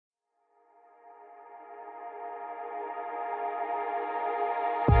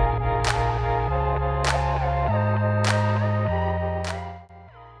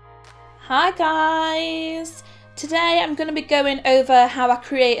Hi guys! Today I'm going to be going over how I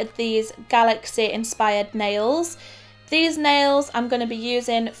created these galaxy inspired nails. These nails I'm going to be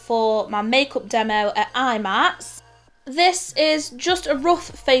using for my makeup demo at IMATS. This is just a rough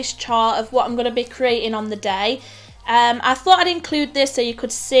face chart of what I'm going to be creating on the day. I thought I'd include this so you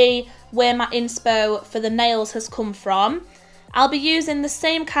could see where my inspo for the nails has come from. I'll be using the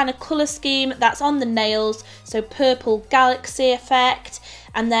same kind of colour scheme that's on the nails, so purple galaxy effect,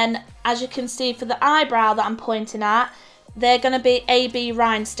 and then as you can see for the eyebrow that I'm pointing at, they're going to be AB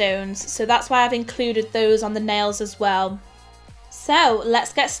rhinestones, so that's why I've included those on the nails as well. So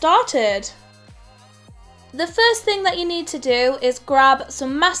let's get started. The first thing that you need to do is grab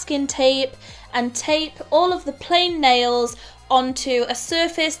some masking tape and tape all of the plain nails onto a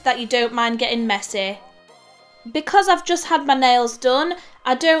surface that you don't mind getting messy. Because I've just had my nails done,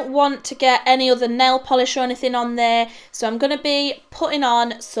 I don't want to get any other nail polish or anything on there, so I'm going to be putting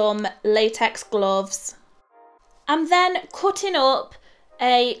on some latex gloves. I'm then cutting up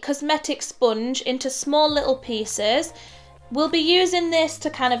a cosmetic sponge into small little pieces. We'll be using this to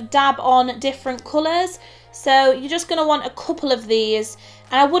kind of dab on different colours, so you're just going to want a couple of these,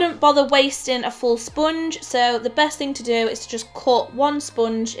 and I wouldn't bother wasting a full sponge, so the best thing to do is to just cut one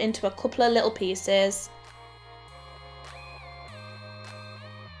sponge into a couple of little pieces.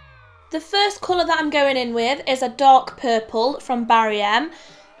 The first colour that I'm going in with is a dark purple from VanityVenom.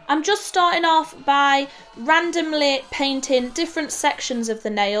 I'm just starting off by randomly painting different sections of the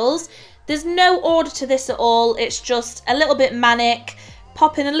nails. There's no order to this at all, it's just a little bit manic,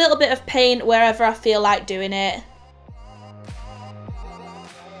 popping a little bit of paint wherever I feel like doing it.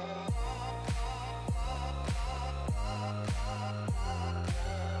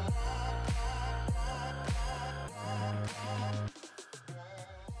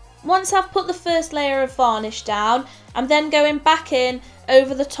 Once I've put the first layer of varnish down, I'm then going back in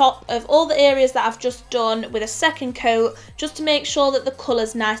over the top of all the areas that I've just done with a second coat, just to make sure that the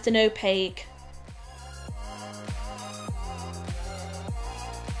colour's nice and opaque.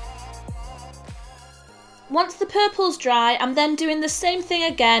 Once the purple's dry, I'm then doing the same thing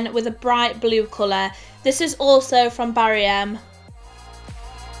again with a bright blue colour. This is also from VanityVenom.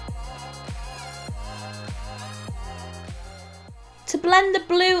 To blend the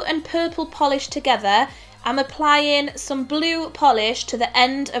blue and purple polish together, I'm applying some blue polish to the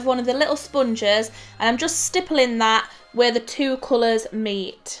end of one of the little sponges, and I'm just stippling that where the two colours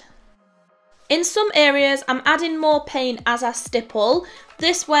meet. In some areas I'm adding more paint as I stipple.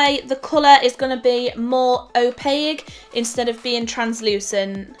 This way the colour is going to be more opaque instead of being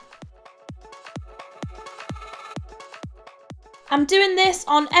translucent. I'm doing this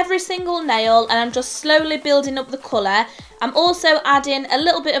on every single nail and I'm just slowly building up the colour. I'm also adding a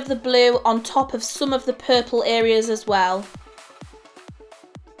little bit of the blue on top of some of the purple areas as well.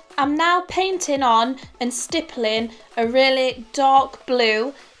 I'm now painting on and stippling a really dark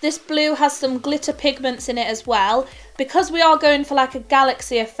blue. This blue has some glitter pigments in it as well. Because we are going for like a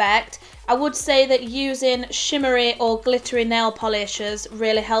galaxy effect, I would say that using shimmery or glittery nail polishes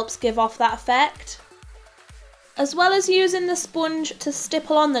really helps give off that effect. As well as using the sponge to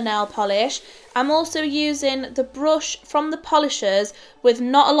stipple on the nail polish, I'm also using the brush from the polishers with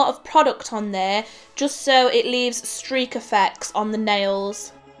not a lot of product on there, just so it leaves streak effects on the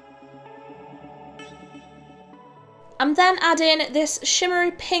nails. I'm then adding this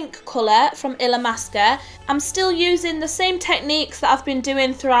shimmery pink colour from Illamasqua. I'm still using the same techniques that I've been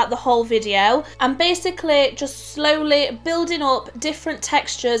doing throughout the whole video. I'm basically just slowly building up different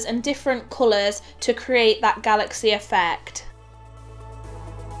textures and different colours to create that galaxy effect.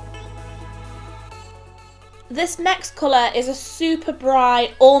 This next colour is a super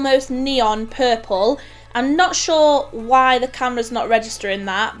bright, almost neon purple. I'm not sure why the camera's not registering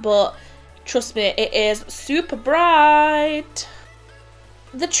that, but trust me, it is super bright.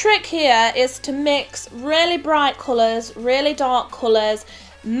 The trick here is to mix really bright colours, really dark colours,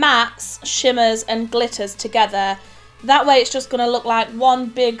 mattes, shimmers and glitters together. That way it's just going to look like one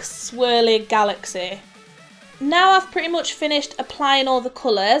big swirly galaxy. Now I've pretty much finished applying all the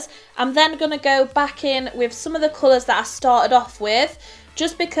colours, I'm then going to go back in with some of the colours that I started off with,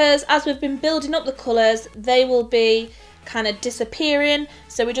 just because as we've been building up the colours, they will be kind of disappearing,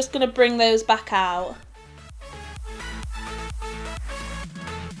 so we're just going to bring those back out.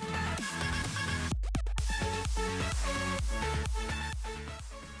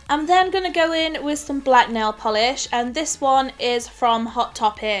 I'm then going to go in with some black nail polish, and this one is from Hot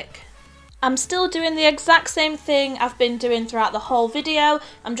Topic. I'm still doing the exact same thing I've been doing throughout the whole video.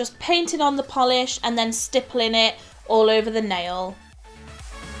 I'm just painting on the polish and then stippling it all over the nail.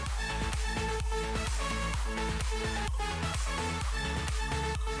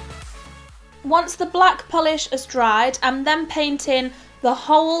 Once the black polish has dried, I'm then painting the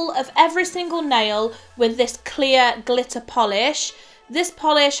whole of every single nail with this clear glitter polish. This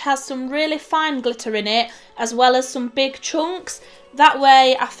polish has some really fine glitter in it, as well as some big chunks. That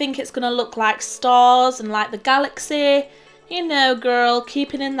way I think it's going to look like stars and like the galaxy. You know, girl,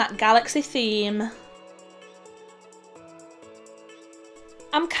 keeping in that galaxy theme.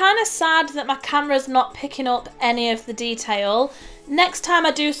 I'm kind of sad that my camera's not picking up any of the detail. Next time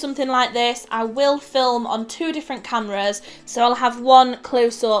I do something like this, I will film on 2 different cameras, so I'll have one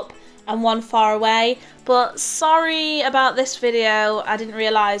close up and one far away. But sorry about this video, I didn't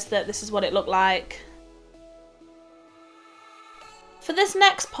realise that this is what it looked like. For this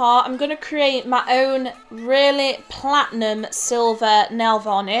next part, I'm going to create my own really platinum silver nail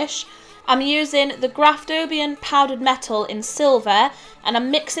varnish. I'm using the Graftobian powdered metal in silver, and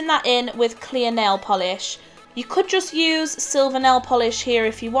I'm mixing that in with clear nail polish. You could just use silver nail polish here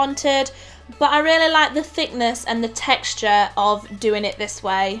if you wanted, but I really like the thickness and the texture of doing it this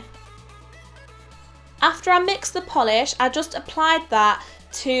way. After I mixed the polish, I just applied that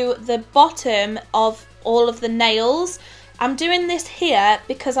to the bottom of all of the nails. I'm doing this here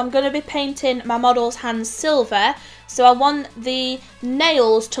because I'm going to be painting my model's hands silver, so I want the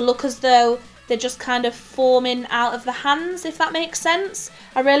nails to look as though they're just kind of forming out of the hands, if that makes sense.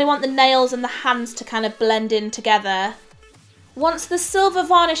 I really want the nails and the hands to kind of blend in together. Once the silver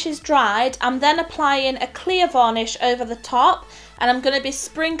varnish is dried, I'm then applying a clear varnish over the top, and I'm going to be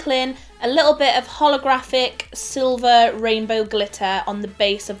sprinkling a little bit of holographic silver rainbow glitter on the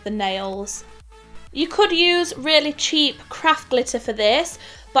base of the nails. You could use really cheap craft glitter for this,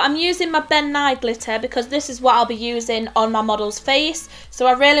 but I'm using my Ben Nye glitter because this is what I'll be using on my model's face, so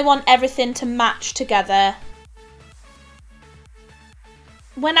I really want everything to match together.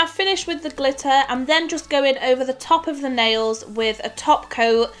 When I've finished with the glitter, I'm then just going over the top of the nails with a top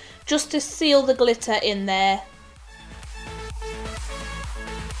coat just to seal the glitter in there.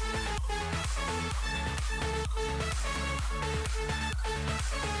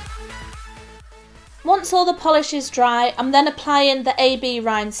 Once all the polish is dry, I'm then applying the AB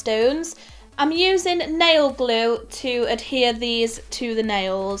rhinestones. I'm using nail glue to adhere these to the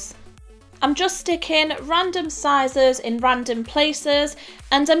nails. I'm just sticking random sizes in random places,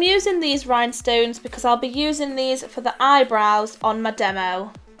 and I'm using these rhinestones because I'll be using these for the eyebrows on my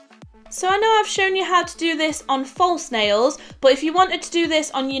demo. So I know I've shown you how to do this on false nails, but if you wanted to do this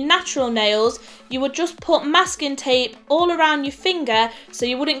on your natural nails, you would just put masking tape all around your finger so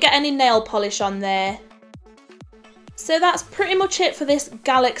you wouldn't get any nail polish on there. So that's pretty much it for this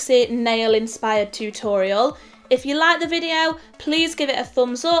Galaxy nail inspired tutorial. If you like the video, please give it a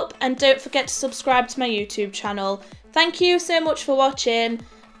thumbs up and don't forget to subscribe to my YouTube channel. Thank you so much for watching.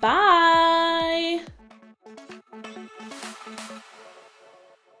 Bye!